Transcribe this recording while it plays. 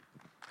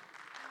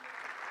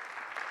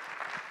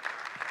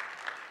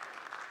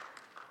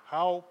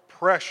How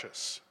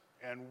precious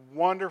and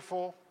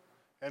wonderful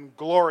and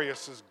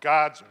glorious is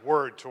God's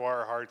word to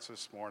our hearts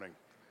this morning.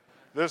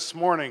 This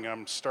morning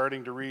I'm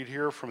starting to read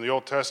here from the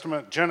Old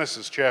Testament,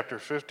 Genesis chapter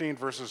 15,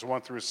 verses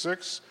 1 through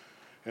 6,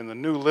 in the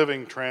New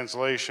Living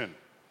Translation.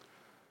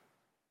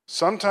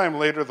 Sometime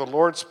later the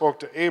Lord spoke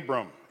to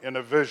Abram in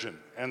a vision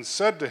and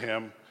said to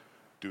him,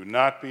 "Do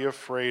not be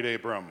afraid,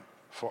 Abram,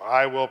 for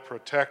I will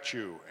protect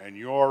you, and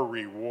your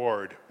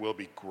reward will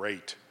be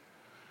great."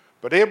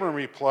 But Abram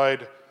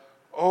replied,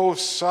 "O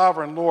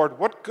sovereign Lord,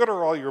 what good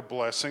are all your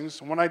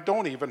blessings when I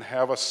don't even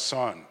have a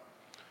son?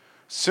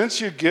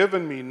 Since you've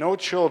given me no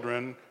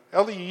children,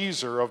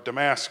 Eliezer of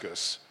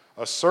Damascus,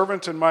 a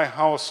servant in my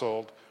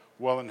household,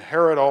 will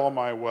inherit all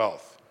my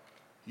wealth.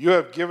 You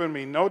have given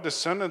me no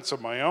descendants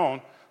of my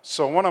own,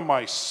 so one of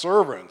my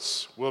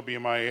servants will be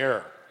my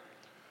heir."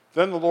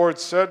 Then the Lord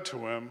said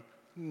to him,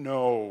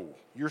 "No,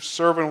 your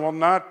servant will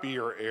not be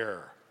your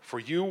heir, for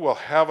you will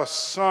have a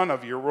son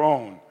of your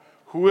own,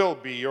 who will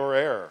be your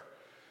heir."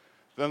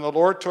 Then the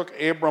Lord took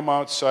Abram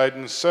outside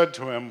and said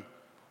to him,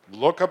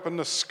 "Look up in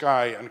the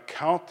sky and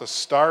count the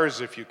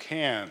stars if you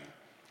can.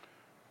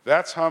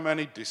 That's how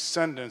many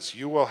descendants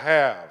you will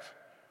have."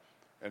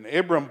 And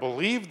Abram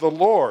believed the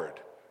Lord,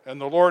 and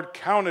the Lord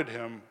counted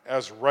him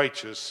as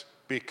righteous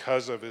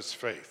because of his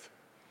faith.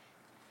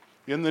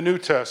 In the New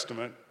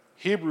Testament,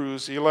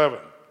 Hebrews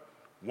 11,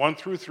 1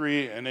 through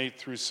 3 and 8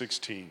 through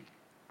 16.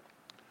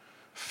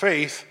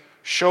 Faith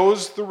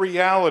shows the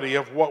reality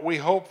of what we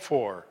hope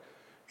for.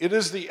 It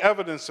is the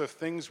evidence of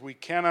things we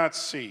cannot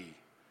see.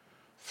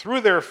 Through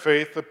their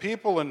faith, the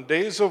people in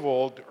days of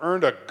old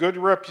earned a good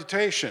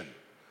reputation.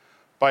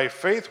 By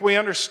faith, we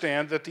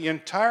understand that the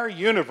entire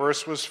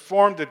universe was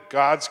formed at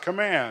God's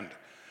command.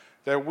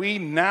 That we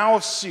now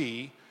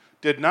see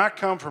did not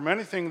come from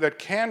anything that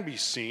can be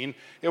seen.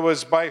 It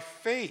was by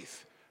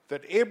faith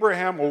that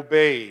Abraham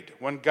obeyed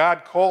when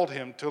God called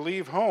him to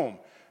leave home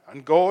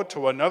and go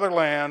to another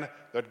land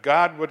that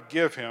God would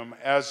give him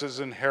as his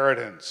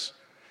inheritance.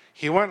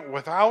 He went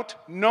without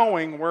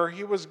knowing where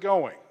he was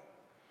going.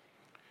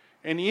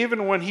 And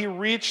even when he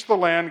reached the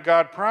land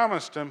God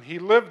promised him, he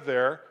lived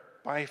there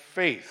by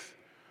faith.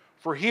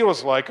 For he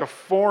was like a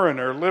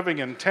foreigner living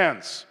in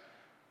tents.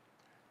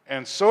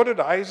 And so did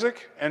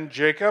Isaac and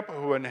Jacob,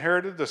 who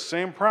inherited the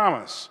same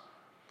promise.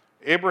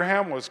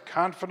 Abraham was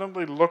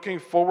confidently looking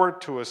forward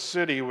to a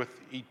city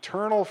with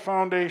eternal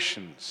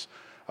foundations,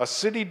 a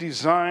city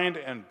designed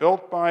and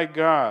built by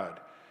God.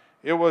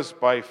 It was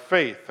by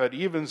faith that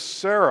even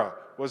Sarah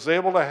was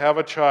able to have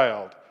a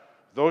child,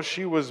 though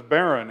she was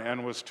barren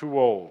and was too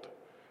old.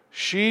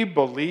 She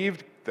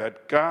believed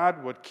that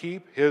God would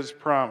keep his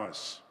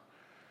promise.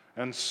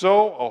 And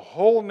so a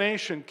whole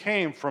nation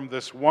came from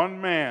this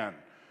one man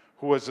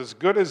who was as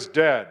good as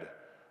dead,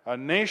 a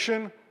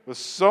nation with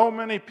so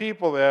many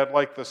people that,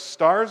 like the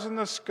stars in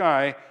the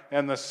sky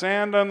and the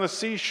sand on the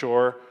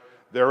seashore,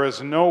 there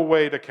is no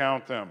way to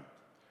count them.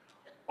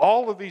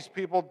 All of these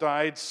people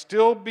died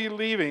still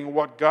believing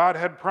what God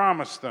had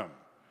promised them.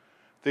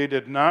 They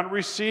did not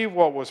receive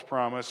what was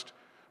promised,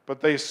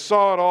 but they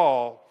saw it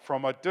all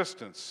from a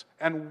distance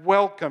and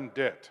welcomed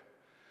it.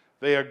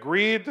 They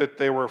agreed that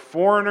they were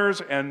foreigners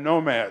and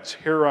nomads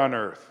here on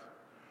earth.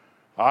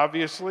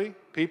 Obviously,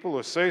 people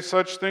who say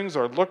such things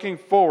are looking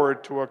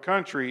forward to a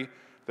country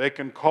they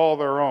can call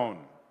their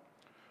own.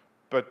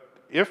 But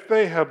if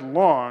they had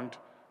longed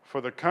for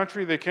the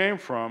country they came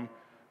from,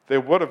 they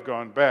would have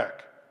gone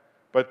back.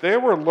 But they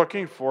were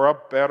looking for a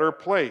better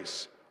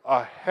place,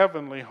 a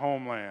heavenly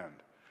homeland.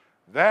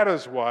 That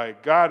is why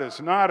God is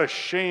not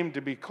ashamed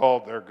to be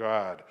called their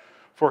God,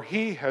 for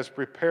he has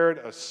prepared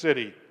a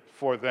city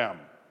for them.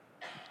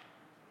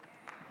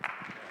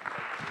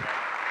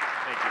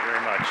 Thank you very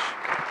much.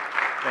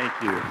 Thank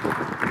you.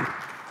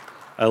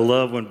 I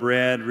love when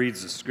Brad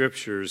reads the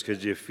scriptures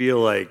because you feel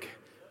like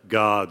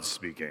God's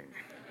speaking.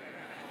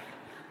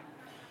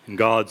 And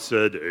God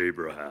said to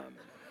Abraham.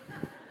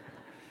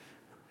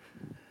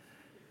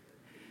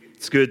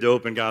 It's good to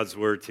open God's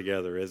Word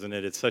together, isn't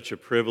it? It's such a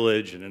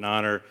privilege and an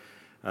honor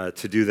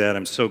to do that.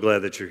 I'm so glad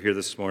that you're here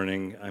this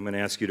morning. I'm going to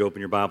ask you to open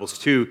your Bibles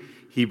to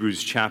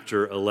Hebrews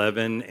chapter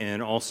 11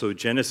 and also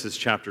Genesis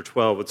chapter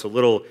 12. It's a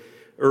little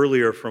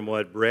earlier from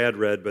what Brad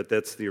read, but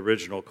that's the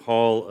original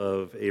call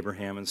of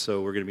Abraham. And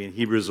so we're going to be in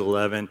Hebrews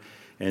 11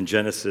 and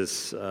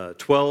Genesis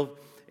 12.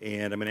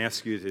 And I'm going to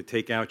ask you to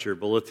take out your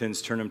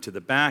bulletins, turn them to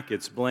the back.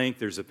 It's blank.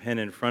 There's a pen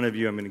in front of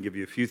you. I'm going to give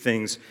you a few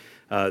things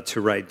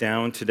to write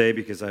down today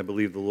because I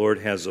believe the Lord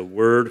has a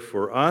word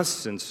for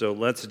us. And so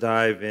let's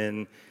dive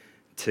in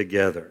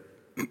together.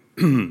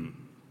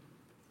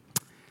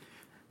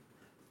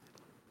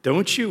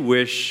 Don't you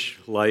wish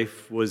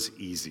life was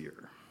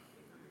easier?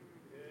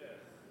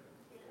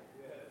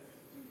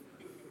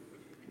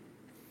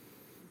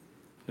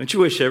 Don't you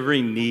wish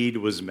every need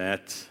was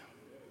met?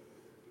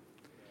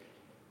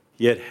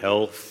 You had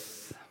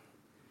health,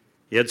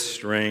 you had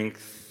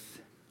strength,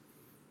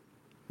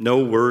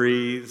 no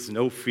worries,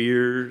 no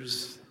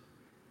fears.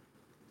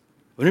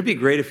 Wouldn't it be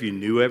great if you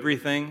knew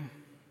everything?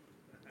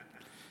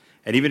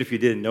 And even if you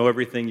didn't know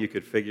everything, you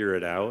could figure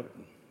it out?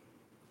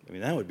 I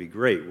mean, that would be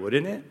great,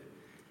 wouldn't it?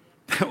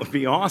 That would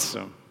be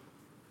awesome.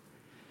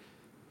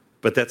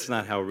 But that's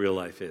not how real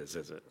life is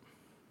it?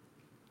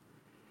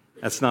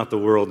 That's not the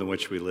world in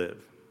which we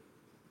live.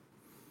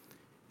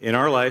 In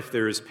our life,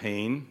 there is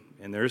pain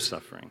and there is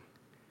suffering.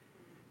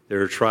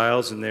 There are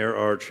trials and there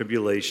are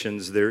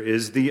tribulations. There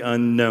is the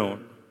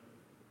unknown.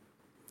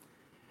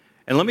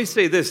 And let me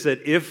say this,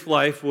 that if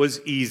life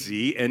was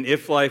easy and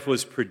if life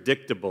was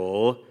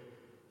predictable,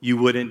 you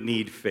wouldn't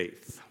need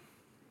faith.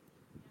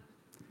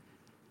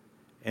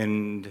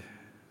 And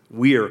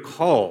we are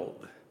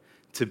called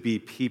to be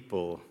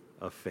people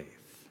of faith.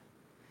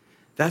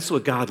 That's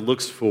what God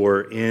looks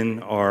for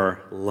in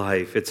our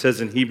life. It says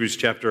in Hebrews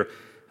chapter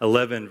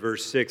 11,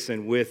 verse 6,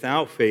 and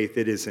without faith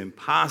it is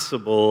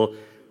impossible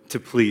to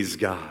please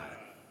God.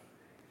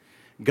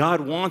 God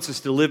wants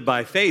us to live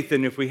by faith,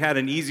 and if we had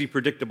an easy,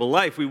 predictable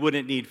life, we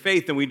wouldn't need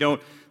faith, and we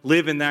don't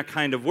live in that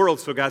kind of world.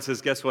 So God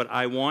says, guess what?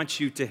 I want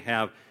you to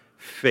have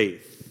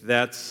faith.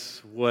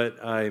 That's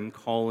what I'm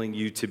calling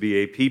you to be,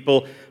 a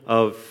people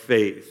of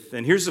faith.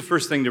 And here's the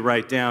first thing to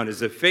write down,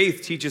 is that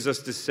faith teaches us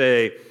to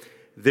say,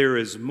 there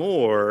is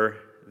more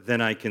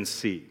than I can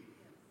see.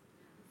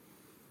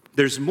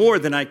 There's more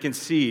than I can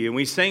see. And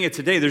we sang it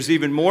today, there's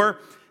even more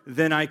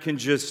than I can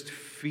just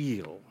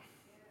feel.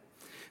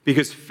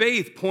 Because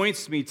faith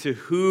points me to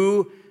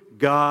who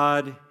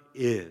God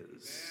is.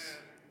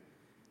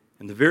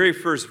 And the very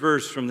first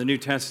verse from the New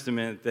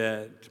Testament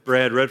that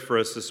Brad read for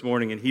us this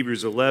morning in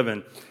Hebrews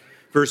 11,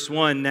 verse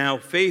 1, now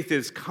faith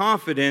is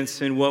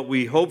confidence in what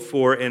we hope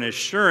for and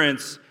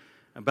assurance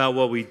about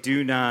what we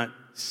do not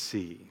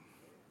see.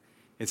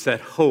 It's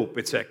that hope,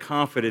 it's that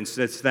confidence,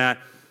 it's that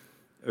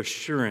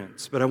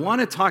assurance. But I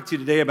want to talk to you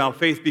today about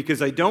faith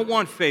because I don't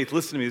want faith,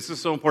 listen to me, this is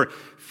so important.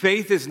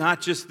 Faith is not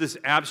just this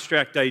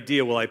abstract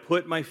idea, well, I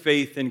put my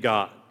faith in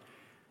God.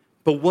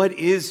 But what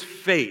is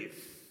faith?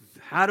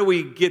 How do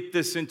we get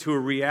this into a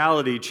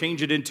reality,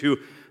 change it into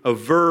a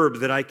verb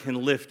that I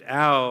can live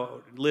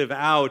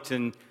out?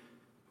 And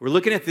we're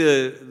looking at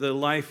the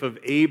life of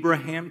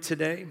Abraham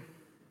today.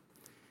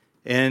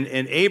 And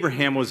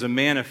Abraham was a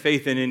man of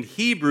faith. And in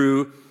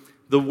Hebrew,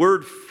 the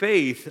word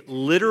faith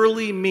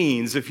literally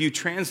means, if you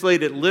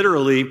translate it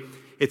literally,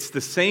 it's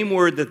the same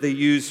word that they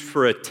use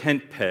for a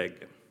tent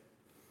peg.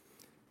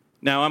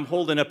 Now, I'm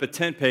holding up a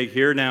tent peg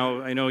here.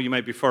 Now, I know you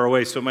might be far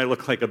away, so it might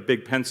look like a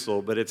big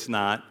pencil, but it's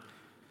not.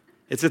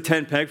 It's a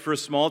tent peg for a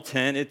small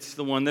tent. It's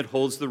the one that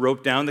holds the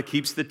rope down, that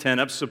keeps the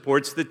tent up,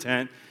 supports the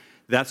tent.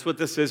 That's what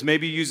this is.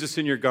 Maybe you use this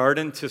in your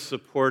garden to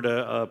support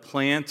a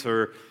plant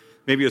or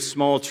maybe a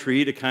small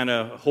tree to kind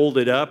of hold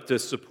it up, to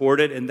support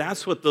it. And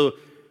that's what the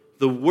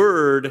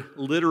word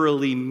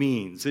literally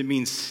means. It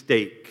means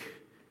stake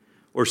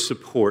or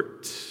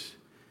support.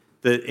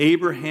 That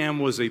Abraham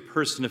was a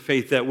person of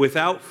faith, that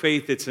without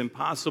faith it's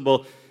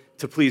impossible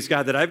to please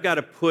God, that I've got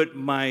to put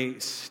my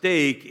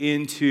stake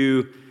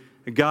into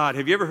God.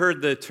 Have you ever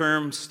heard the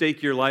term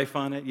stake your life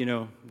on it? You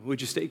know,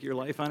 would you stake your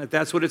life on it?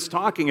 That's what it's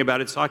talking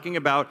about. It's talking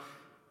about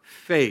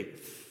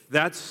faith.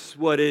 That's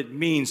what it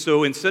means.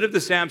 So instead of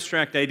this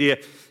abstract idea,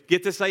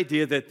 get this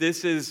idea that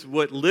this is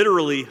what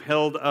literally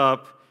held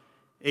up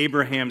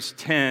Abraham's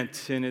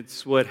tent, and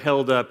it's what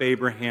held up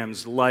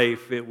Abraham's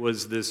life. It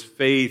was this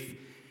faith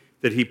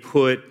that he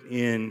put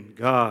in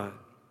God.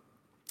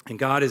 And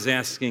God is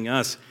asking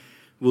us,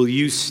 will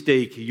you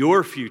stake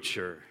your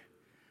future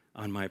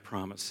on my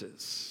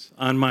promises,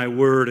 on my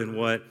word and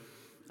what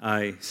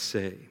I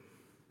say?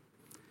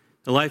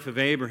 The life of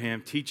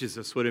Abraham teaches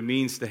us what it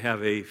means to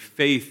have a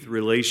faith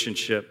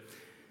relationship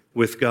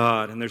with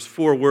God. And there's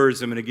 4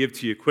 words I'm going to give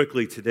to you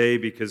quickly today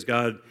because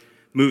God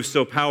moved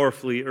so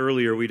powerfully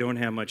earlier, we don't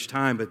have much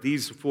time, but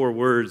these 4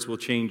 words will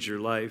change your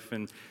life.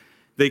 And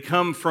they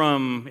come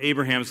from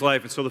Abraham's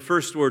life. And so the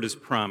first word is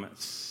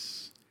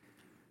promise.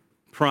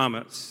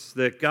 Promise.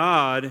 That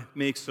God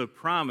makes a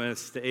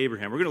promise to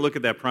Abraham. We're going to look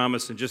at that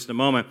promise in just a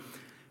moment.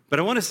 But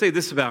I want to say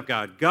this about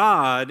God.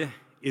 God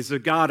is a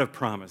God of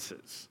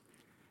promises.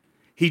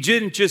 He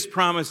didn't just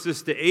promise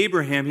this to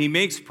Abraham. He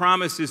makes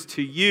promises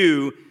to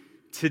you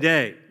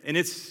today. And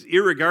it's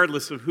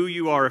irregardless of who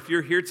you are. If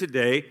you're here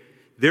today,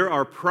 there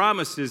are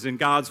promises in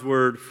God's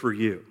word for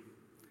you.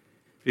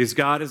 Because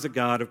God is a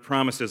God of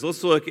promises.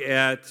 Let's look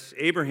at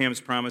Abraham's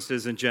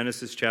promises in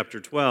Genesis chapter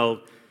 12,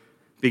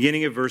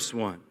 beginning at verse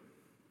 1.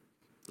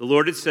 The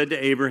Lord had said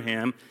to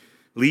Abraham,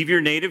 leave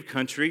your native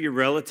country, your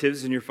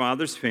relatives, and your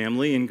father's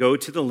family, and go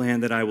to the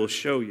land that I will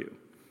show you.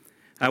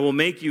 I will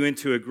make you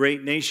into a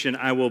great nation.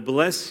 I will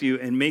bless you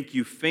and make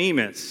you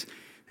famous,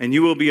 and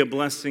you will be a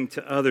blessing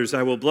to others.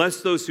 I will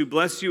bless those who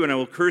bless you, and I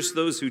will curse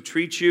those who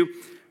treat you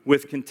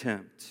with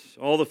contempt.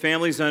 All the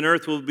families on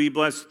earth will be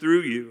blessed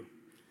through you.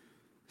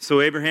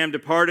 So Abraham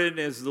departed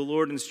as the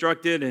Lord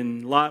instructed,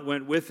 and Lot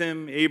went with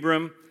him.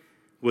 Abram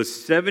was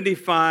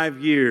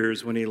 75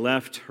 years when he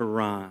left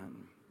Haran.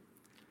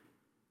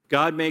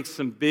 God makes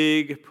some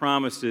big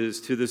promises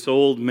to this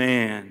old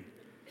man.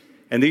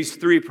 And these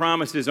 3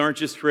 promises aren't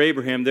just for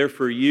Abraham, they're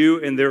for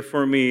you and they're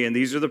for me. And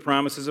these are the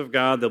promises of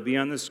God. They'll be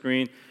on the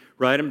screen.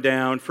 Write them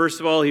down. First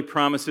of all, he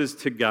promises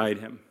to guide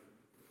him.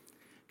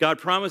 God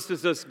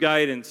promises us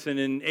guidance, and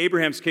in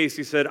Abraham's case,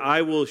 he said,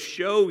 I will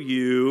show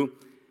you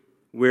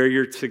where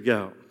you're to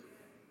go.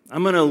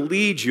 I'm going to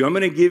lead you. I'm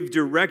going to give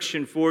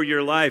direction for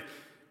your life.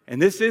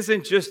 And this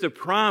isn't just a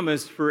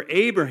promise for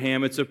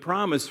Abraham, it's a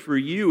promise for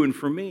you and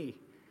for me.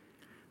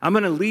 I'm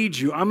going to lead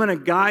you. I'm going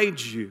to guide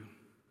you.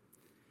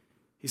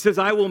 He says,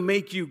 I will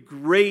make you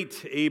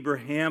great,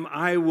 Abraham.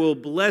 I will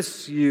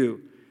bless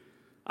you.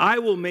 I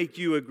will make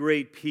you a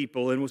great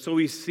people. And so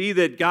we see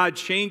that God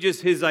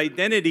changes his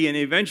identity and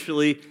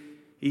eventually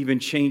even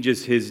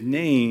changes his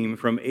name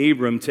from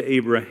Abram to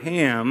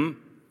Abraham,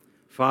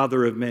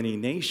 father of many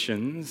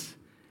nations.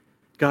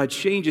 God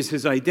changes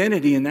his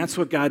identity, and that's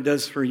what God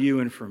does for you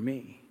and for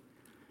me.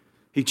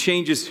 He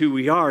changes who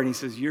we are, and he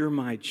says, you're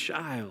my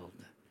child.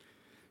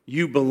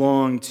 You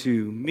belong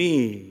to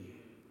me.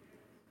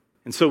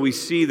 And so we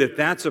see that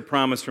that's a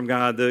promise from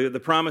God.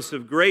 The promise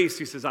of grace,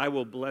 he says, I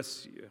will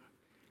bless you.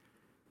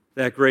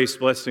 That grace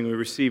blessing we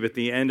receive at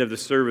the end of the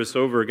service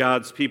over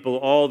God's people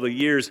all the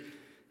years.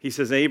 He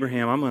says,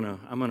 Abraham, I'm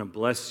gonna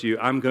bless you.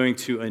 I'm going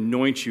to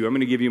anoint you. I'm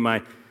going to give you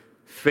my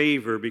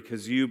favor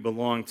because you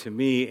belong to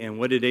me. And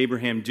what did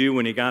Abraham do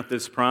when he got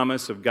this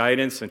promise of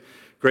guidance and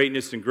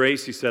greatness and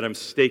grace? He said, I'm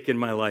staking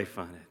my life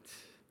on it.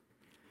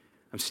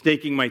 I'm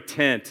staking my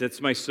tent.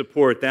 That's my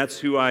support. That's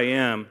who I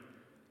am.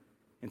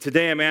 And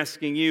today I'm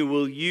asking you,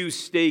 will you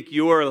stake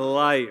your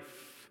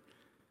life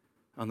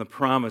on the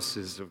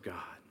promises of God?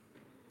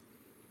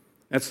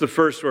 That's the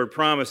first word,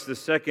 promise. The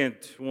second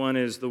one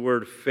is the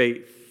word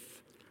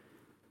faith.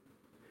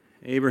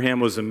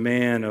 Abraham was a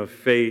man of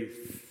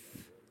faith.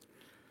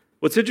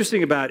 What's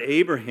interesting about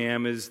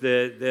Abraham is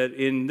that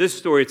in this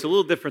story, it's a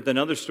little different than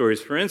other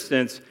stories. For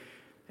instance,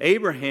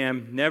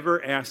 Abraham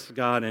never asks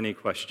God any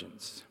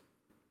questions.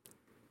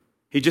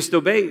 He just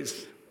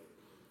obeys.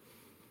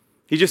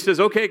 He just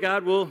says, okay,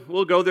 God,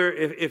 we'll go there.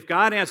 If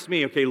God asks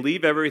me, okay,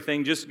 leave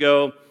everything, just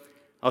go.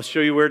 I'll show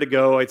you where to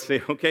go. I'd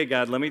say, okay,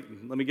 God, let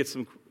me get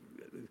some.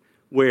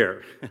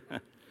 Where?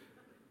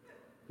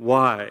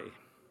 Why?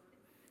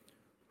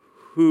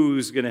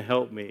 Who's going to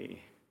help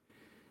me?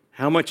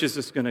 How much is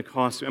this going to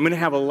cost me? I'm going to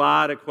have a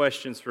lot of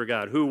questions for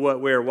God. Who,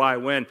 what, where, why,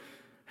 when,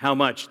 how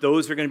much?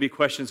 Those are going to be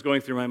questions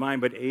going through my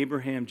mind, but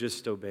Abraham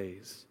just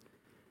obeys.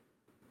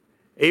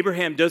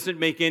 Abraham doesn't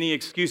make any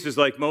excuses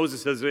like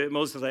Moses says.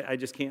 Moses says, I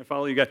just can't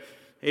follow you, God.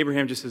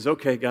 Abraham just says,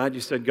 okay, God, you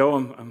said go,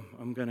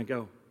 I'm going to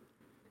go.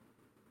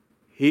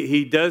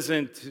 He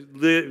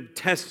doesn't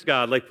test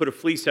God, like put a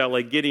fleece out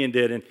like Gideon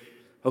did, and,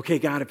 okay,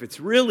 God, if it's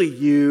really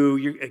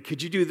you,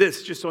 could you do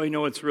this just so I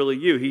know it's really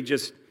you? He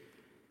just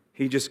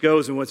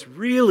goes, and what's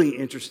really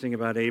interesting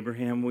about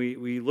Abraham,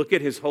 we look at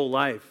his whole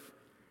life,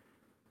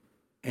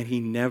 and he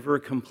never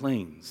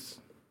complains.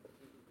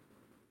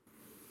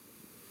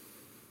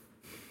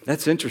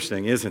 That's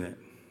interesting, isn't it?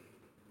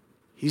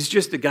 He's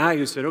just a guy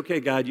who said,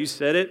 okay, God, you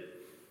said it.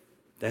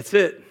 That's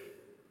it.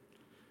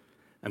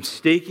 I'm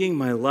staking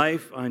my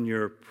life on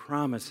your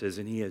promises,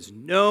 and he has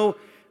no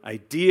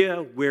idea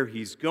where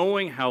he's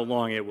going, how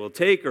long it will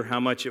take, or how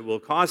much it will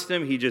cost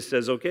him. He just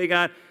says, okay,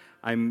 God,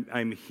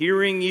 I'm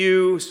hearing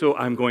you, so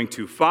I'm going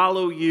to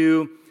follow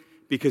you,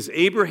 because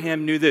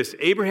Abraham knew this.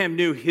 Abraham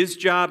knew his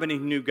job, and he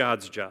knew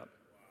God's job.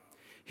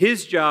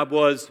 His job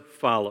was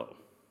follow.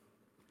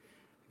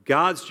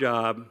 God's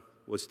job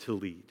was to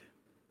lead.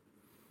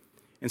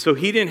 And so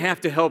he didn't have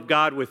to help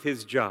God with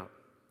his job.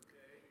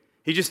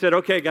 He just said,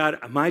 okay, God,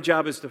 my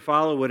job is to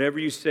follow whatever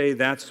you say.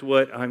 That's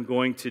what I'm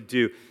going to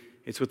do.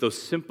 It's with those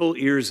simple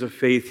ears of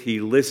faith he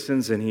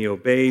listens and he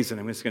obeys. And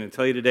I'm just going to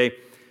tell you today,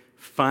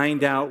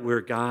 find out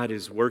where God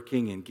is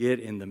working and get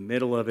in the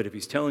middle of it. If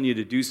he's telling you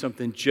to do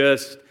something,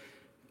 just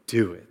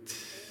do it.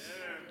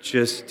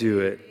 Just do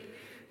it.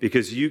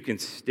 Because you can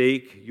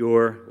stake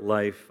your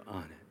life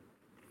on it.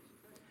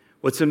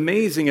 What's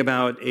amazing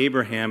about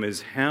Abraham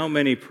is how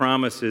many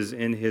promises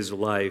in his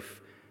life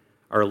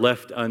are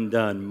left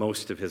undone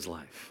most of his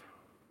life.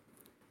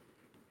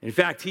 In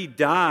fact, he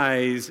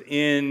dies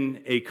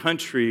in a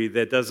country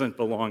that doesn't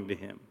belong to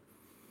him.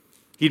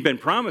 He'd been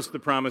promised the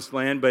promised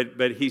land,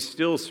 but he's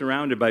still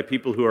surrounded by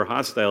people who are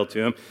hostile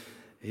to him.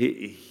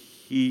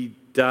 He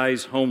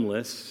dies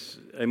homeless.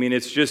 I mean,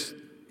 it's just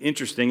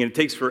interesting, and it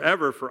takes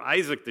forever for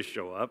Isaac to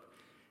show up.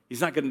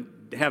 He's not going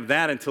to have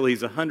that until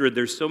he's 100.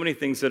 There's so many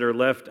things that are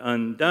left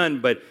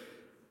undone, but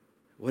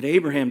what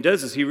Abraham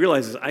does is he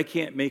realizes, I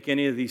can't make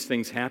any of these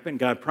things happen.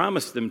 God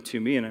promised them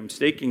to me, and I'm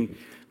staking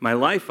my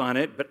life on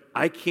it, but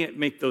I can't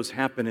make those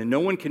happen, and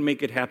no one can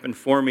make it happen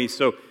for me,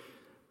 so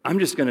I'm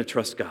just going to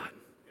trust God.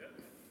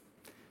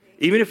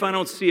 Even if I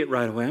don't see it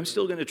right away, I'm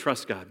still going to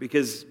trust God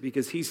because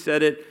he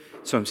said it,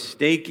 so I'm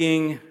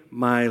staking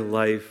my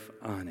life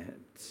on it.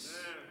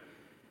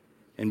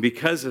 And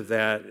because of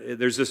that,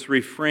 there's this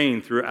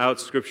refrain throughout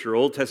Scripture,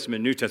 Old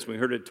Testament, New Testament,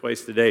 we heard it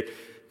twice today,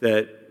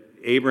 that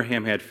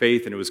Abraham had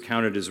faith and it was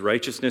counted as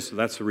righteousness. So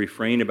that's a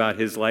refrain about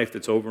his life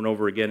that's over and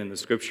over again in the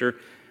Scripture.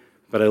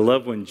 But I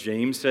love when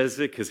James says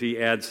it because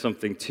he adds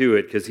something to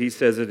it, because he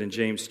says it in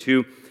James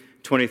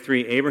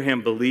 2:23.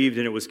 Abraham believed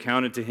and it was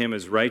counted to him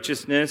as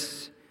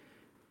righteousness,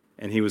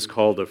 and he was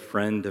called a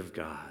friend of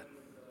God.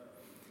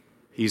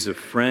 He's a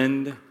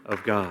friend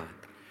of God.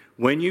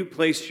 When you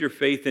place your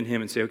faith in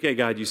him and say, okay,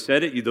 God, you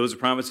said it. Those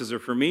promises are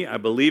for me. I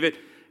believe it.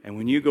 And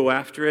when you go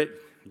after it,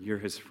 you're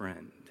his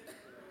friend.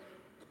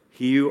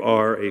 You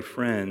are a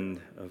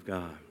friend of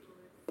God.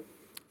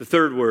 The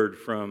third word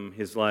from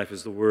his life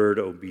is the word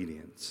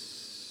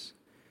obedience.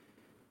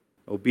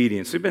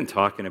 Obedience. We've been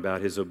talking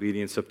about his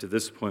obedience up to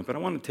this point, but I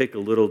want to take a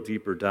little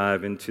deeper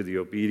dive into the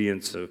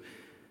obedience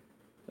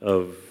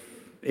of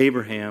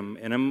Abraham,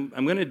 and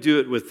I'm going to do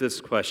it with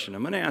this question.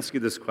 I'm going to ask you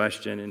this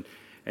question,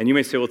 and you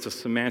may say, well, it's a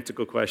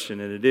semantical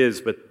question, and it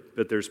is,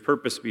 but there's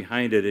purpose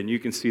behind it, and you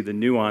can see the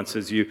nuance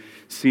as you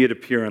see it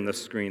appear on the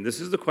screen. This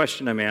is the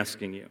question I'm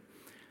asking you.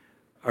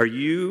 Are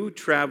you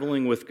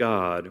traveling with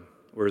God,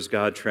 or is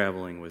God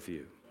traveling with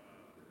you?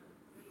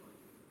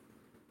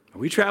 Are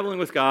we traveling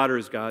with God, or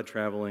is God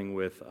traveling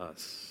with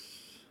us?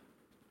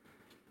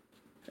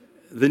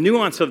 The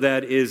nuance of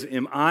that is,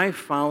 am I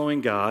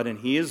following God, and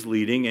he is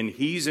leading, and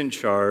he's in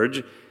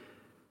charge,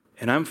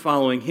 and I'm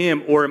following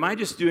him, or am I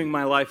just doing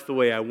my life the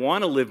way I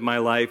want to live my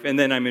life, and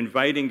then I'm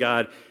inviting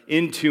God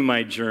into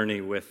my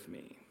journey with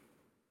me?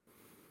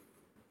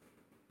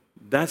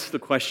 That's the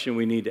question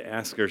we need to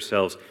ask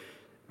ourselves.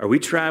 Are we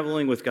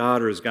traveling with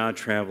God, or is God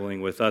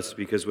traveling with us?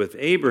 Because with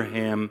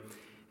Abraham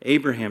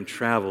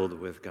traveled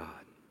with God.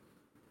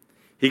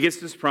 He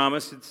gets this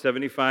promise at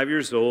 75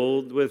 years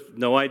old with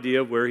no idea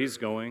of where he's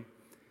going.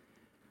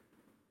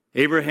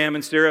 Abraham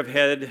and Sarah have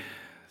had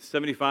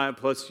 75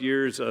 plus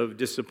years of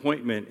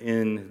disappointment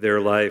in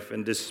their life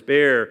and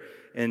despair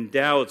and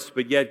doubts,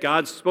 but yet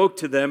God spoke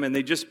to them and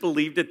they just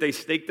believed it. They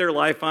staked their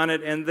life on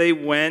it and they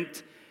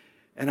went.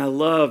 And I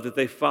love that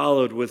they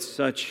followed with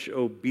such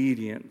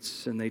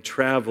obedience and they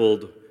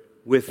traveled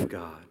with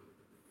God.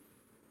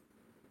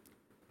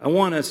 I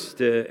want us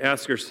to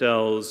ask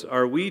ourselves,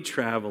 are we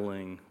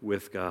traveling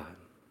with God?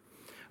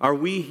 Are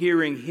we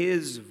hearing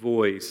his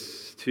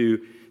voice to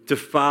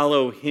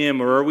follow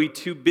him, or are we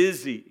too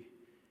busy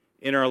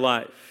in our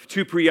life,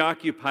 too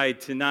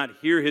preoccupied to not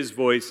hear his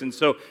voice? And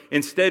so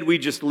instead we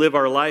just live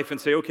our life and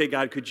say, okay,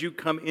 God, could you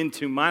come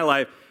into my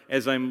life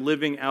as I'm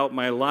living out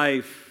my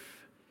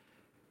life?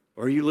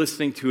 Or are you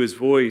listening to his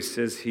voice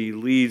as he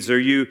leads? Are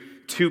you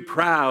too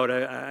proud?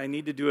 I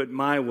need to do it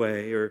my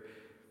way. Or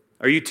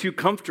are you too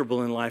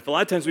comfortable in life? A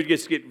lot of times we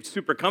just get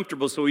super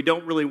comfortable, so we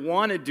don't really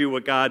want to do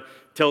what God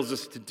tells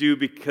us to do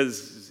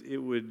because it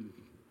would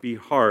be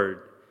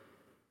hard.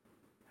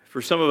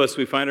 For some of us,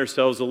 we find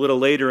ourselves a little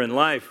later in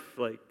life,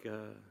 like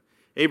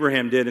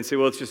Abraham did, and say,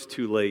 well, it's just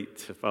too late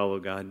to follow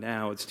God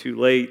now. It's too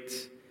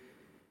late.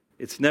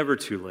 It's never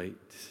too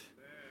late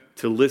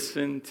to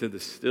listen to the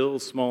still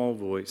small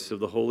voice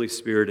of the Holy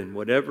Spirit, and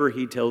whatever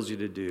he tells you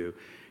to do,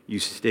 you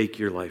stake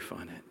your life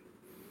on it.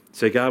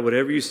 Say, God,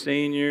 whatever you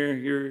say in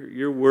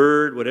your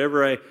word,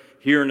 whatever I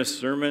hear in a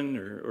sermon,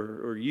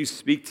 or you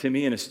speak to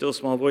me in a still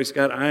small voice,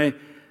 God, I'm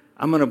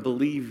going to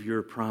believe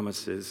your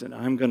promises, and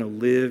I'm going to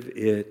live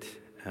it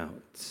out.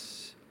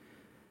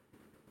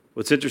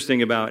 What's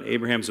interesting about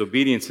Abraham's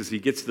obedience is he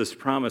gets this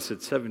promise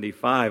at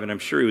 75, and I'm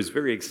sure he was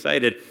very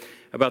excited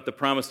about the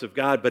promise of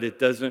God, but it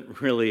doesn't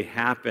really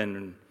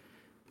happen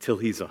till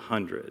he's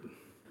 100.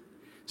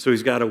 So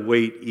he's got to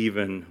wait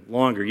even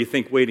longer. You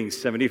think waiting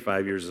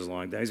 75 years is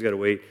long. Now he's got to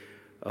wait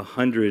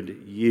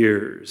 100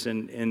 years.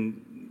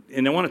 And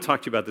I want to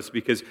talk to you about this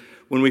because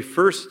when we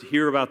first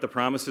hear about the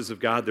promises of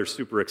God, they're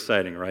super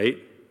exciting, right?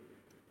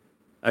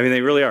 I mean,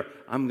 they really are.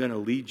 I'm going to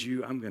lead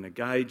you. I'm going to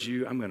guide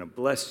you. I'm going to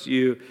bless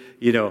you.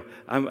 You know,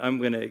 I'm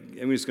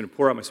just going to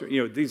pour out my spirit.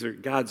 You know, these are,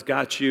 God's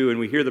got you. And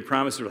we hear the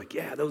promises. We're like,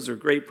 yeah, those are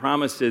great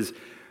promises.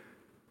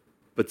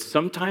 But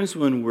sometimes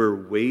when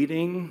we're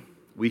waiting,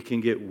 we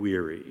can get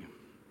weary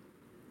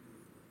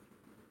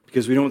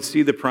because we don't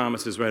see the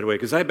promises right away.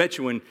 Because I bet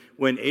you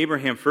when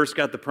Abraham first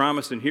got the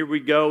promise, and here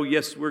we go,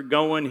 yes, we're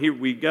going, here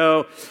we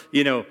go,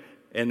 you know,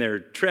 and they're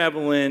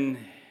traveling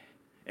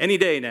any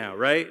day now,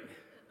 right?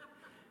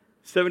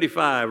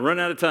 75, run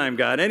out of time,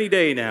 God, any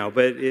day now.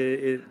 But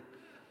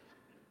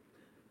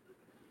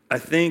I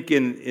think,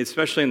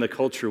 especially in the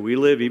culture we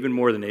live, even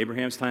more than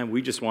Abraham's time,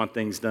 we just want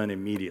things done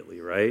immediately,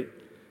 right?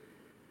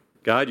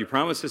 God, you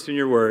promised us in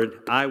your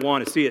word. I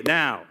want to see it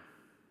now.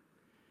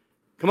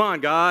 Come on,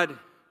 God.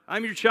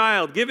 I'm your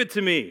child. Give it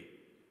to me.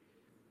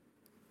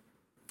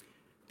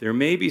 There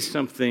may be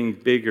something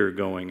bigger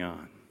going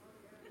on.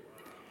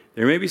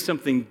 There may be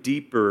something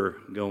deeper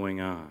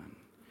going on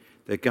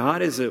that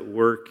God is at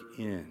work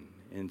in,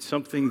 and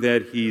something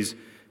that he's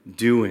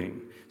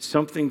doing,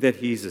 something that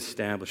he's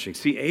establishing.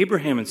 See,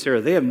 Abraham and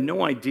Sarah, they have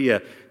no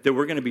idea that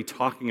we're going to be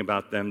talking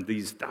about them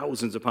these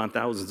thousands upon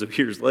thousands of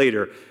years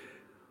later.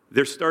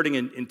 They're starting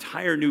an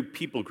entire new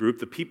people group,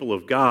 the people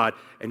of God,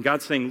 and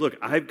God's saying, look,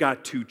 I've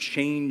got to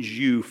change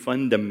you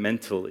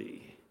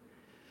fundamentally.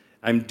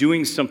 I'm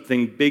doing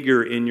something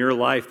bigger in your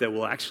life that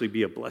will actually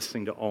be a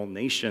blessing to all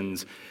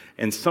nations.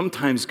 And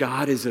sometimes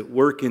God is at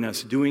work in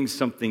us doing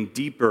something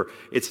deeper.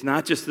 It's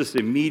not just this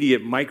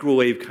immediate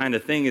microwave kind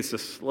of thing. It's a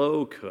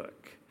slow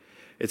cook.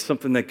 It's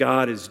something that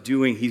God is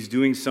doing. He's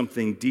doing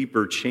something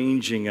deeper,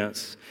 changing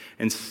us.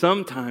 And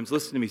sometimes,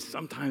 listen to me,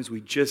 sometimes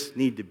we just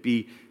need to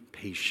be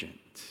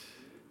patient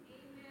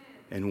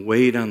and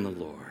wait on the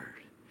Lord.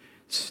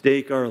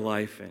 Stake our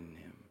life in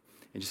Him.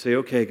 And just say,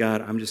 okay,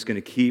 God, I'm just going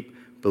to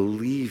keep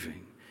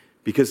believing.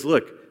 Because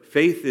look,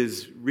 faith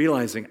is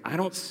realizing I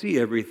don't see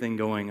everything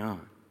going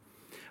on.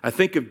 I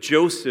think of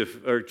Job,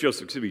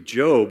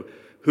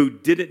 who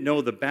didn't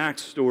know the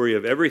backstory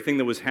of everything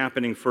that was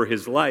happening for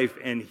his life,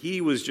 and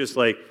he was just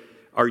like,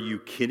 are you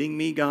kidding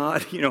me,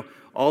 God?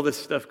 All this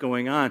stuff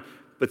going on.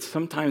 But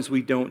sometimes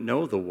we don't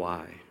know the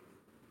why.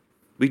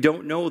 We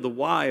don't know the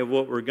why of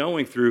what we're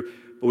going through,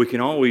 but we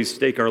can always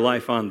stake our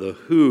life on the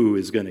who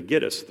is going to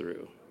get us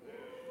through.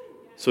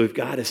 So we've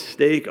got to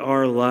stake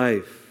our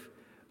life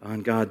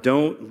on God.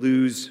 Don't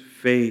lose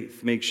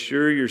faith. Make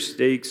sure your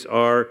stakes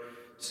are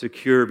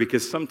secure,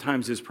 because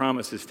sometimes His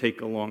promises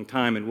take a long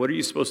time. And what are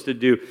you supposed to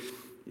do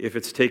if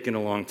it's taken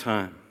a long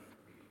time?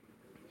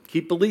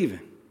 Keep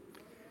believing.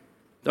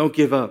 Don't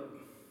give up.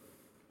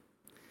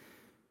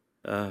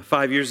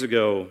 5 years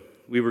ago,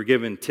 we were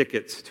given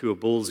tickets to a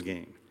Bulls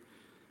game.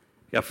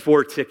 Got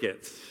 4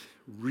 tickets,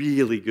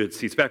 really good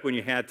seats. Back when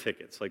you had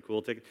tickets, like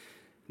cool tickets.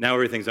 Now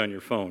everything's on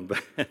your phone,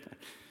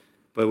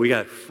 but we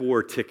got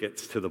 4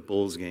 tickets to the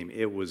Bulls game.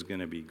 It was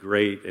going to be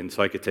great, and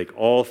so I could take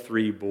all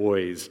 3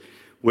 boys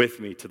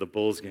with me to the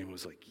Bulls game. I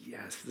was like,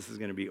 yes, this is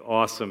going to be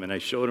awesome. And I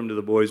showed them to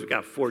the boys. We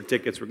got 4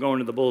 tickets. We're going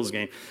to the Bulls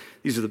game.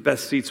 These are the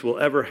best seats we'll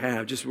ever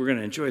have. We're going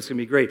to enjoy it. It's going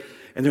to be great.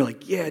 And they're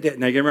like, yeah, Dad.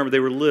 And I remember they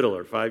were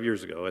littler 5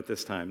 years ago at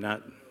this time.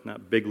 Not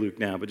big Luke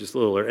now, but just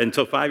littler. And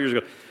so 5 years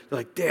ago, they're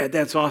like, Dad,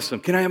 that's awesome.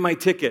 Can I have my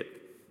ticket?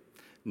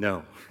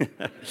 No.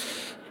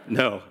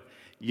 No.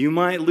 You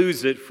might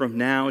lose it from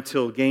now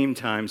till game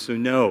time, so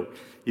no,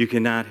 you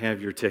cannot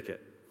have your ticket.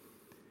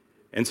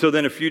 And so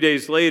then a few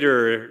days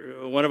later,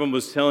 one of them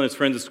was telling his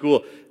friends at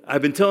school,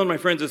 I've been telling my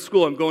friends at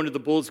school I'm going to the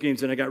Bulls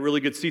games and I got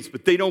really good seats,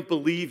 but they don't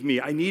believe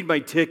me. I need my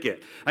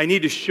ticket. I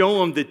need to show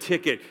them the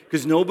ticket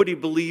because nobody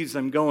believes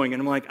I'm going.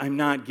 And I'm like, I'm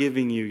not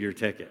giving you your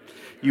ticket.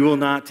 You will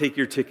not take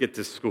your ticket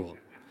to school.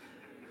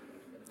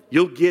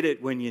 You'll get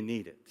it when you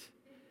need it.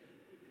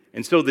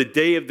 And so the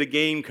day of the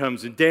game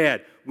comes, and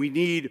Dad, we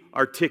need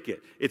our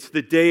ticket. It's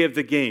the day of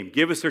the game.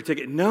 Give us our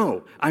ticket.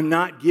 No, I'm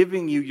not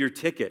giving you your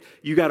ticket.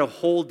 You got a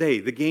whole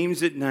day. The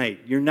game's at night.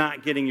 You're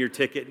not getting your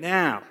ticket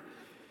now.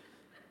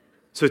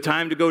 So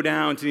time to go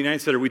down to the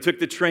United Center. We took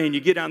the train. You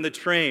get on the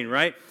train,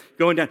 right?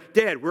 Going down.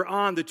 Dad, we're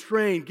on the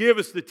train. Give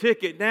us the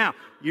ticket now.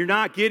 You're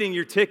not getting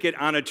your ticket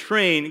on a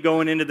train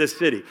going into the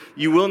city.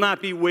 You will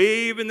not be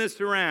waving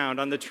this around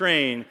on the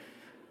train.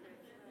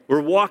 We're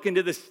walking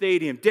to the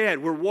stadium.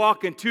 Dad, we're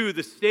walking to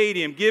the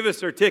stadium. Give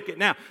us our ticket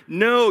now.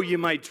 No, you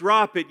might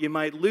drop it. You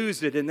might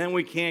lose it, and then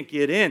we can't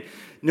get in.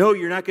 No,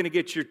 you're not going to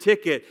get your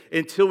ticket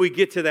until we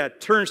get to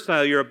that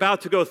turnstile you're about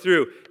to go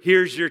through.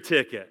 Here's your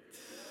ticket.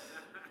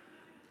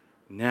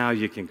 Now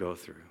you can go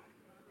through.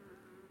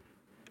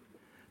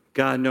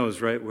 God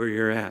knows right where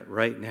you're at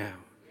right now.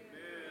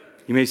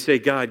 You may say,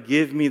 God,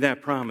 give me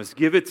that promise.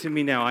 Give it to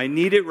me now. I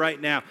need it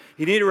right now.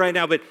 You need it right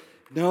now, but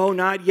no,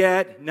 not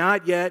yet,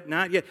 not yet,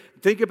 not yet.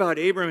 Think about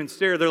Abraham and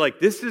Sarah. They're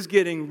like, this is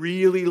getting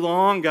really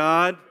long,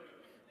 God.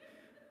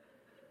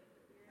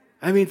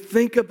 I mean,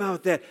 think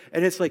about that.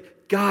 And it's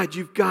like, God,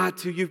 you've got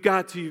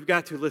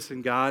to.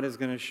 Listen, God is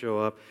going to show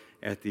up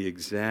at the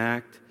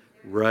exact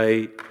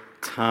right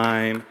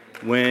time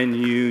when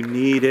you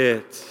need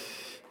it.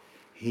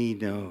 He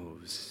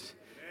knows,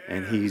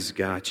 and He's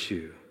got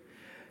you.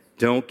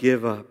 Don't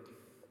give up.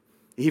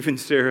 Even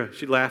Sarah,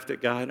 she laughed at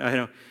God. I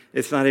know.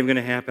 It's not even going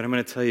to happen. I'm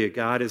going to tell you,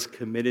 God is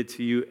committed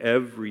to you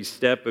every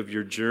step of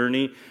your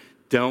journey.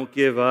 Don't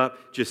give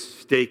up. Just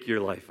stake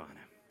your life on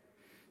Him.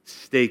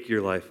 Stake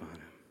your life on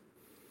Him.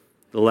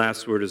 The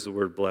last word is the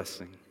word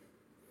blessing.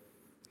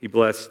 He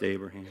blessed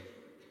Abraham.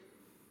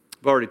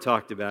 I've already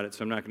talked about it,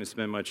 so I'm not going to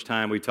spend much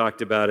time. We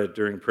talked about it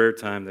during prayer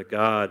time, that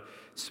God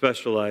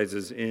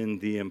specializes in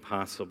the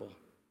impossible.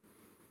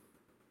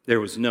 There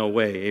was no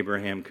way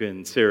Abraham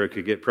and Sarah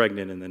could get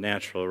pregnant in the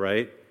natural,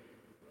 right?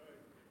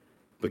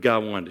 But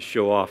God wanted to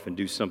show off and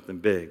do something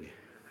big.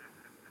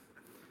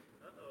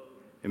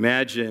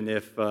 Imagine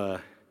if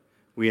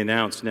we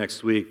announced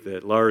next week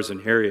that Lars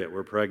and Harriet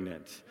were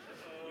pregnant.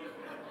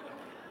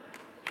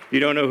 You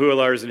don't know who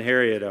Lars and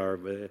Harriet are,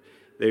 but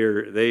they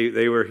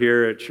were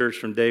here at church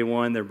from day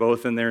one. They're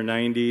both in their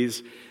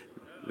 90s.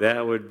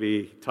 That would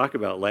be, talk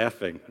about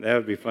laughing. That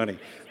would be funny.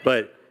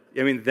 But,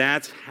 I mean,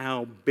 that's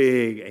how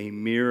big a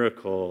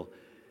miracle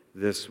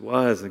this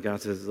was. And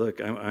God says, look,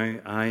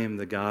 I am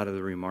the God of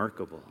the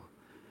remarkable.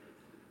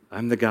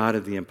 I'm the God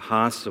of the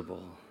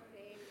impossible.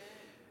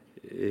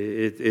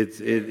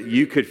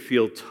 You could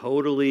feel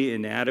totally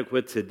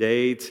inadequate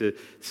today to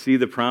see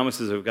the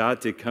promises of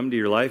God to come to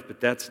your life, but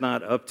that's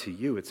not up to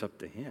you. It's up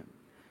to Him.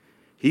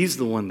 He's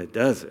the one that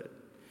does it.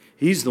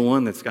 He's the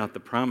one that's got the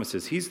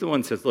promises. He's the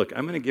one that says, look,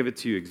 I'm going to give it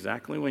to you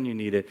exactly when you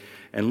need it.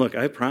 And look,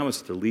 I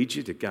promise to lead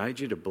you, to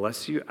guide you, to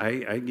bless you.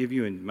 I give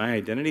you my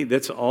identity.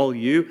 That's all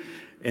you.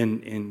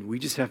 And we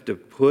just have to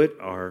put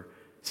our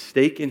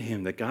stake in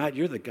Him, that God,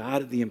 you're the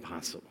God of the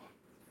impossible.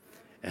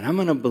 And I'm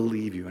going to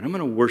believe you, and I'm going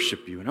to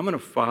worship you, and I'm going to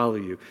follow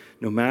you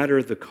no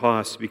matter the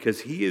cost,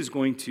 because he is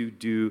going to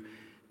do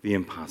the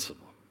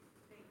impossible.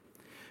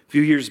 A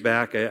few years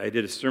back, I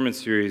did a sermon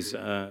series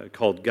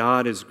called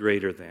God is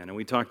Greater Than, and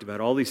we talked about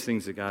all these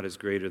things that God is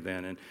greater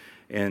than.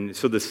 And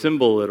so the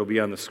symbol that'll be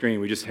on the screen,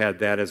 we just had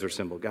that as our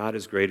symbol. God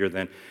is greater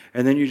than.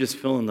 And then you just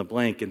fill in the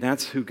blank, and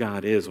that's who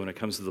God is when it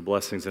comes to the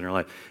blessings in our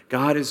life.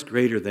 God is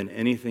greater than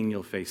anything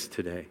you'll face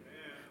today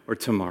or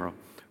tomorrow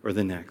or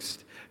the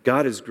next.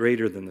 God is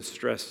greater than the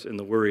stress and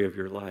the worry of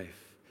your life.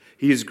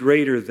 He is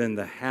greater than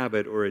the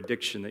habit or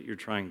addiction that you're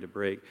trying to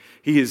break.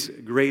 He is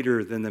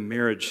greater than the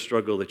marriage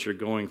struggle that you're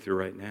going through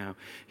right now.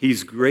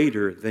 He's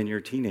greater than your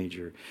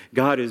teenager.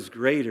 God is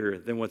greater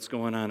than what's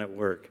going on at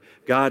work.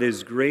 God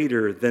is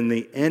greater than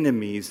the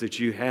enemies that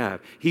you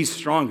have. He's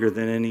stronger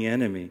than any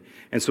enemy.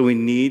 And so we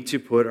need to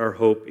put our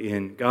hope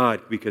in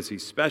God because he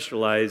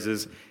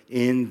specializes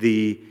in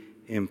the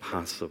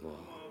impossible.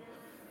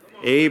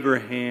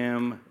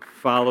 Abraham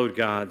followed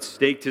God,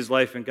 staked his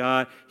life in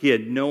God. He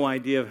had no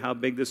idea of how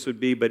big this would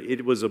be, but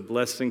it was a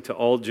blessing to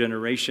all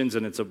generations,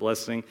 and it's a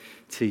blessing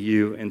to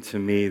you and to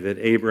me that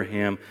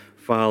Abraham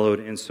followed.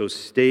 And so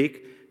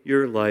stake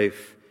your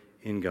life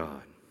in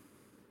God.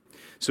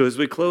 So as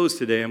we close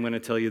today, I'm going to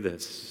tell you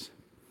this.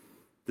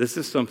 This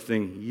is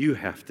something you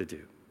have to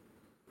do.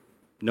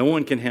 No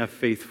one can have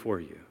faith for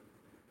you.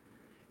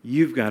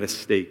 You've got to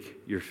stake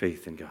your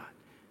faith in God.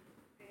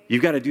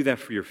 You've got to do that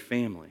for your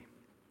family.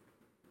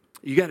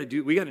 We got to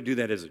do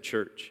that as a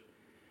church.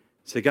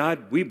 Say,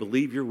 God, we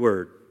believe your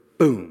word.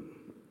 Boom.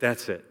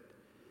 That's it.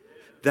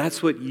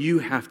 That's what you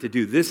have to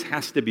do. This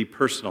has to be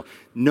personal.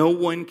 No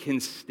one can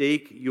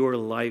stake your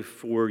life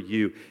for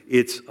you.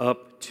 It's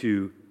up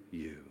to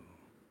you.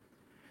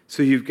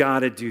 So you've got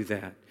to do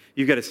that.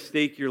 You've got to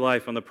stake your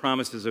life on the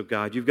promises of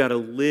God. You've got to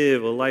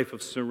live a life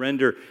of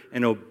surrender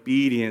and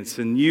obedience.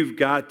 And you've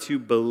got to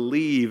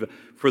believe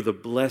for the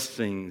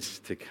blessings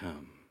to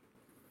come.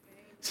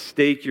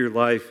 Stake your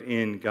life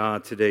in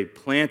God today.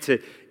 Plant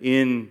it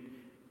in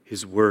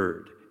his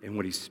word and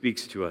what he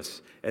speaks to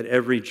us at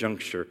every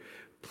juncture.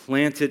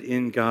 Plant it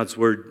in God's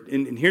word.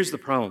 And here's the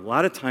problem. A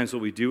lot of times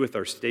what we do with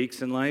our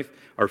stakes in life,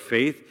 our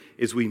faith,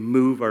 is we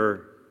move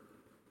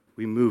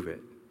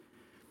it.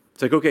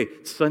 It's like, okay,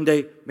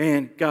 Sunday,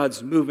 man,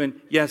 God's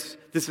moving. Yes,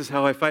 this is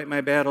how I fight my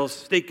battles.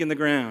 Stake in the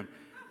ground.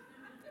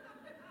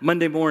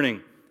 Monday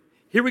morning,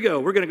 here we go.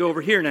 We're going to go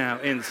over here now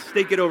and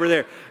stake it over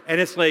there.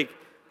 And it's like,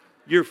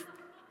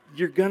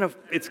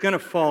 it's gonna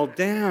fall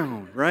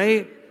down,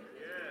 right?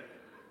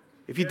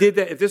 If you did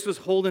that, if this was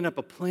holding up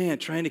a plant,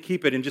 trying to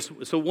keep it, and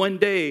so one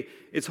day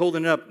it's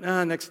holding it up,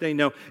 next day,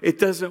 no, it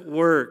doesn't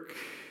work.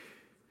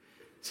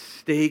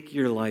 Stake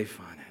your life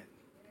on it.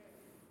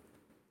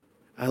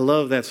 I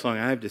love that song,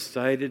 I've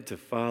decided to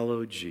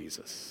follow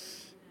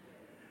Jesus.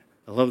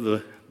 I love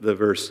the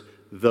verse,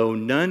 though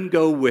none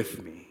go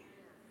with me,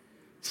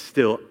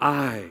 still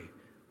I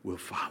will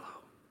follow.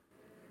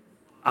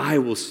 I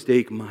will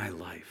stake my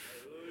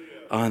life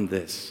on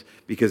this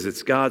because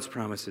it's God's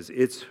promises.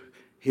 It's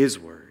his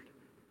word.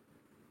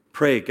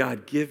 Pray,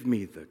 God, give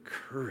me the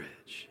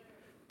courage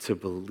to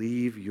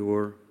believe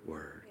your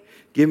word.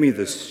 Give me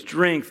the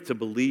strength to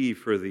believe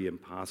for the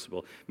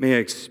impossible. May I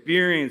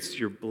experience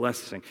your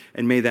blessing,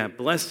 and may that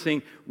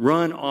blessing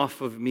run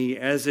off of me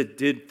as it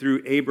did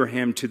through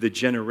Abraham to the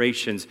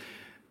generations.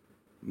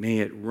 May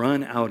it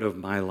run out of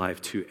my life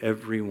to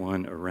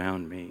everyone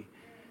around me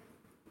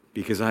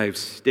because I have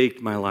staked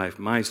my life,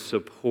 my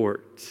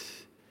support,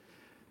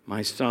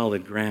 my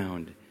solid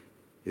ground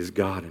is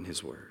God and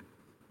his word.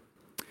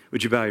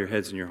 Would you bow your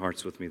heads and your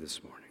hearts with me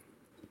this morning?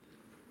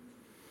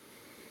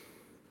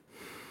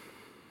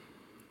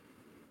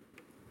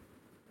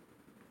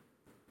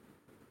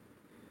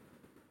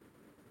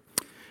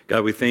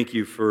 God, we thank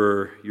you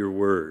for your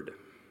word.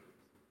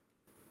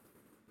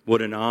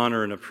 What an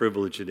honor and a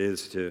privilege it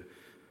is to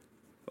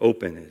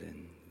open it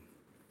and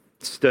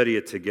study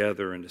it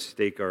together and to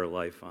stake our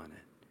life on it.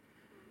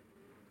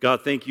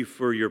 God, thank you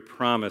for your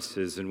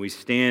promises, and we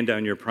stand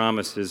on your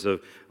promises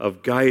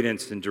of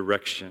guidance and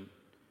direction.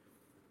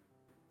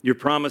 Your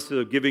promises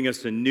of giving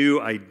us a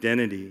new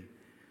identity.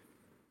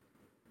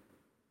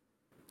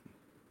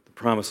 The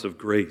promise of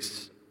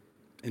grace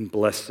and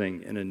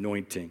blessing and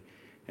anointing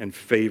and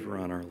favor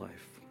on our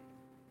life.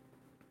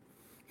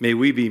 May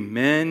we be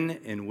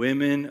men and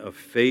women of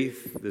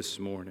faith this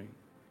morning.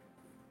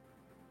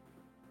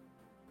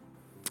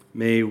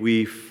 May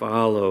we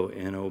follow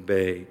and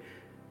obey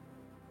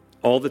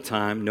all the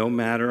time, no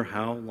matter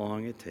how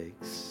long it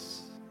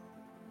takes.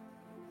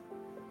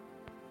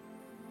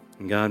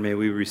 And God, may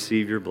we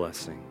receive your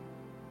blessing.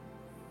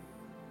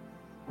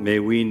 May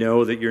we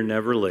know that you're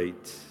never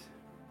late.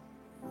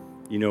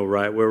 You know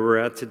right where we're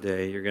at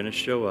today. You're going to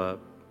show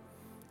up.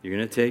 You're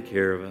going to take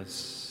care of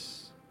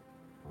us.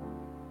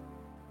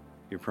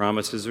 Your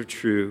promises are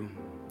true.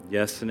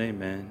 Yes and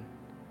amen.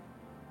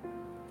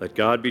 Let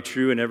God be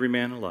true and every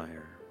man a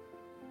liar.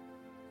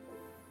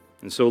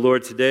 And so,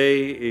 Lord,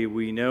 today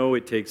we know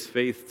it takes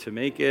faith to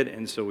make it,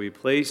 and so we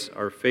place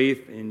our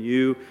faith in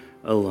you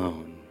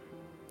alone.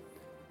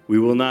 We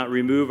will not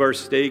remove our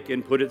stake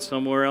and put it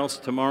somewhere else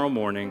tomorrow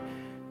morning,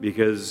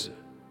 because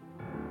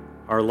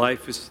our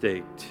life is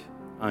staked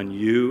on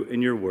you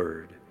and your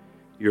word,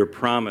 your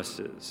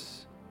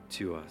promises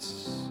to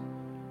us.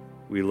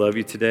 We love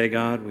you today,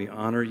 God. We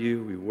honor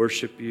you. We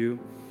worship you.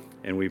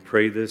 And we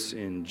pray this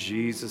in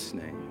Jesus'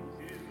 name.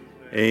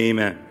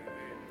 Amen.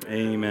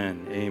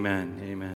 Amen. Amen. Amen.